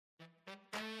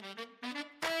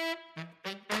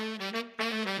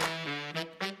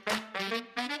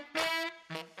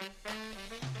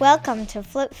Welcome to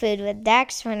Flip Food with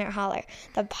Dax Winterholler,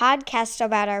 the podcast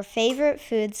about our favorite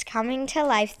foods coming to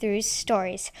life through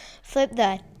stories. Flip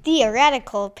the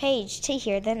theoretical page to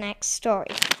hear the next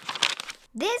story.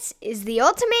 This is the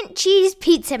Ultimate Cheese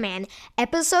Pizza Man,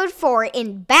 Episode 4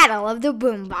 in Battle of the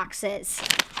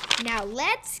Boomboxes. Now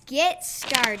let's get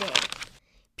started.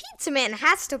 Pizza Man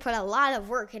has to put a lot of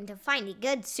work into finding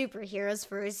good superheroes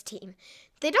for his team.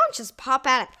 They don't just pop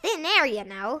out of thin air, you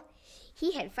know.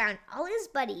 He had found all his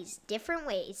buddies different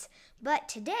ways, but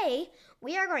today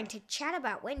we are going to chat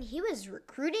about when he was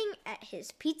recruiting at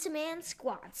his Pizza Man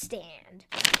squad stand.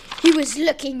 He was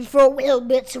looking for a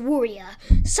well-built warrior,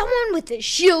 someone with a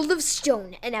shield of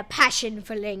stone and a passion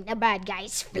for laying the bad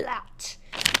guys flat.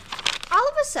 All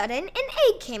of a sudden, an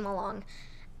egg came along.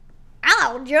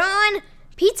 "Hello, John."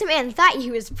 Pizza Man thought he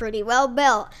was pretty well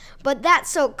built, but that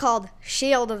so-called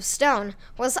shield of stone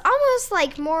was almost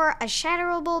like more a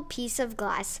shatterable piece of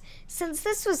glass. Since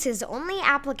this was his only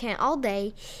applicant all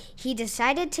day, he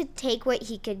decided to take what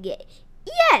he could get.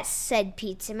 "Yes," said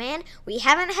Pizza Man, "we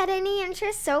haven't had any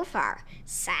interest so far.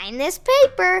 Sign this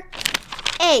paper."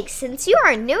 "Egg, since you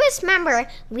are our newest member,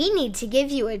 we need to give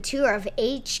you a tour of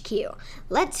HQ.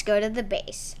 Let's go to the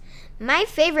base. My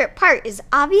favorite part is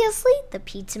obviously the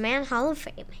Pizza Man Hall of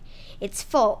Fame. It's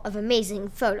full of amazing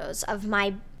photos of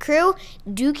my crew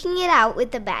duking it out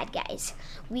with the bad guys.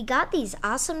 We got these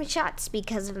awesome shots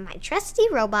because of my trusty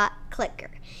robot, Clicker.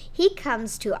 He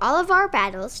comes to all of our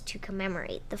battles to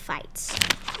commemorate the fights."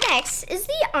 "Next is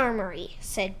the armory,"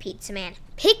 said Pizza Man.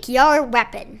 "Pick your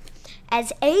weapon."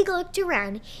 As Egg looked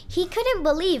around, he couldn't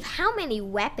believe how many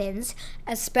weapons,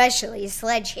 especially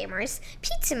sledgehammers,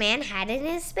 Pizza Man had in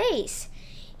his base.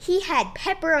 He had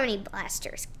pepperoni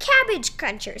blasters, cabbage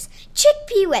crunchers,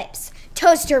 chickpea whips,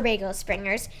 toaster bagel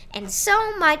springers, and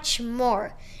so much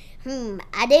more.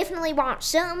 I definitely want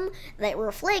something that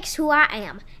reflects who I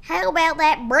am. How about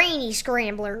that brainy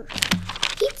scrambler?"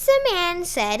 Pizza Man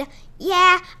said,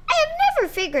 "Yeah, I have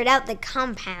never figured out the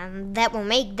compound that will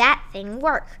make that thing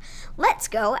work. Let's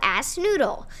go ask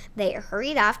Noodle." They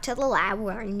hurried off to the lab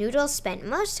where Noodle spent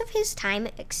most of his time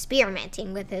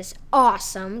experimenting with his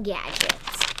awesome gadgets.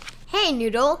 "Hey,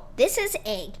 Noodle, this is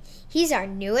Egg. He's our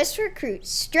newest recruit,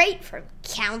 straight from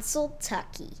Council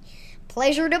Tucky."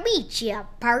 "Pleasure to meet you,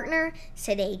 partner,"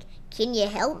 said Egg. "Can you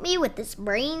help me with this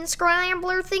brain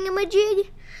scrambler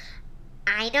thingamajig?"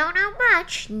 "I don't know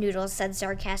much," Noodle said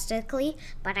sarcastically,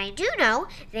 "but I do know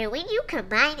that when you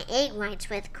combine egg whites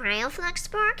with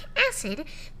cryofluxboric acid,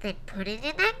 then put it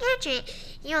in that gadget,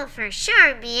 you'll for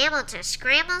sure be able to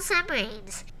scramble some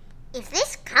brains. If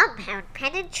this compound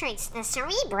penetrates the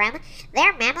cerebrum,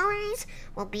 their memories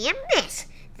will be a mess.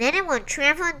 Then it will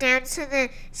travel down to the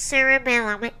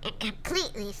cerebellum and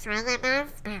completely throw them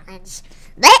off balance."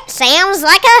 "That sounds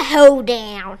like a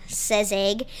hoedown," says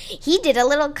Egg. He did a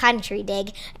little country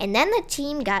dig, and then the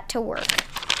team got to work.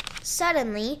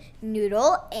 Suddenly,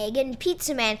 Noodle, Egg, and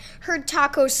Pizza Man heard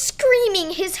Taco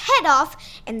screaming his head off,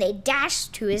 and they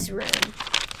dashed to his room.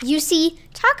 You see,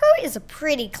 Taco is a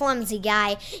pretty clumsy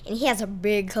guy, and he has a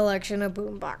big collection of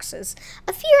boomboxes.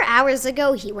 A few hours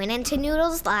ago, he went into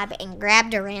Noodle's lab and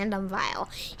grabbed a random vial.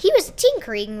 He was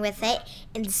tinkering with it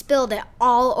and spilled it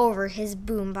all over his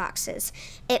boomboxes.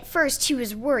 At first, he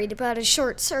was worried about a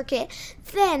short circuit.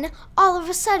 Then, all of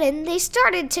a sudden, they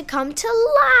started to come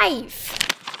to life.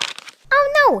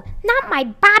 "Oh no, not my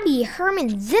Bobby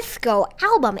Herman Zisco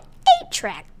album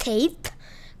 8-track tape,"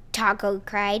 Taco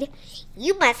cried.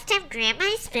 "You must have grabbed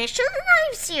my special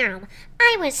life serum.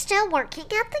 I was still working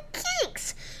out the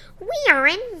kinks. We are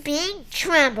in big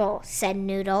trouble," said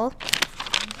Noodle.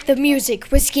 The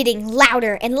music was getting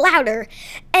louder and louder,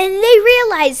 and they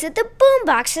realized that the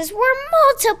boomboxes were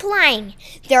multiplying.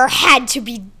 There had to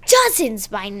be dozens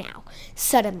by now.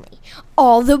 Suddenly,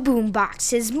 all the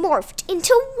boomboxes morphed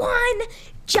into one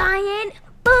giant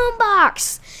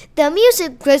boombox. The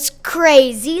music was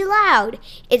crazy loud.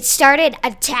 It started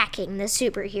attacking the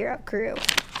superhero crew.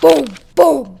 Boom,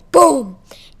 boom, boom.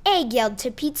 Egg yelled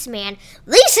to Pizza Man,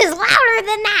 "This is louder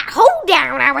than that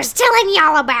hoedown I was telling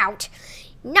y'all about."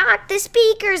 "Knock the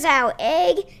speakers out,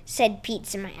 Egg," said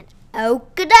Pizza Man.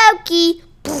 "Okie dokie."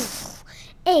 Poof.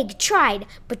 Egg tried,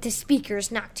 but the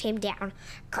speakers knocked him down.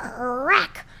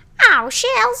 Crack! "Oh,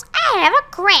 shells, I have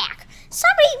a crack.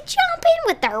 Somebody jump in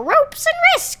with the ropes and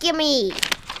rescue me."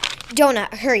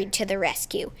 Donut hurried to the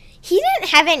rescue. He didn't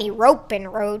have any rope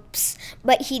and ropes,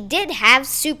 but he did have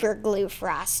super glue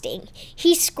frosting.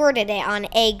 He squirted it on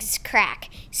Egg's crack,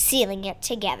 sealing it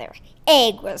together.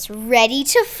 Egg was ready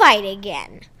to fight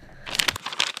again.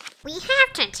 "We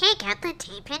have to take out the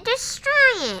tape and destroy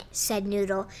it," said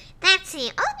Noodle. "That's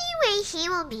the only way he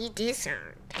will be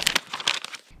disarmed."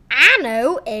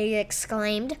 know, Egg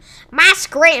exclaimed. My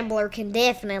scrambler can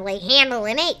definitely handle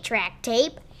an 8-track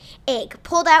tape. Egg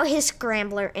pulled out his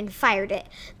scrambler and fired it.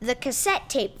 The cassette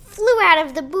tape flew out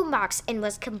of the boombox and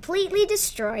was completely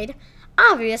destroyed,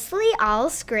 obviously all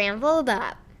scrambled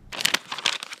up.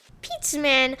 Pizza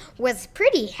Man was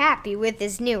pretty happy with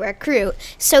his new recruit,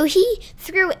 so he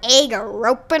threw Egg a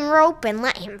rope and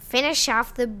let him finish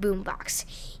off the boombox.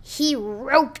 He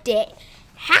roped it.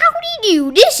 Howdy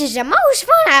do, this is the most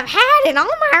fun I've had in all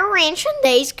my ranching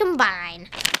days combined.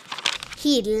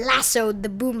 He lassoed the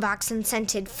boombox and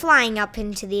sent it flying up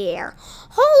into the air.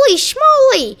 Holy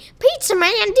schmoly! Pizza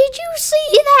Man, did you see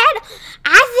that?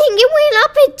 I think it went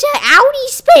up into outer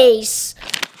space.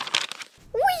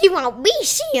 We won't be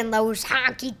seeing those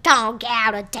honky-tonk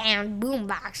out-of-town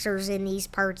boomboxers in these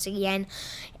parts again,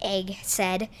 Egg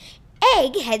said.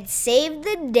 Egg had saved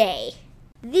the day.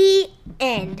 The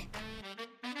end.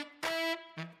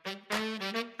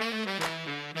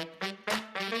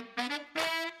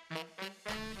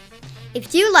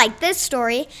 If you like this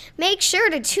story, make sure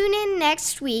to tune in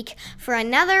next week for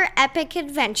another epic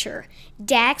adventure.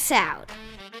 Dax out.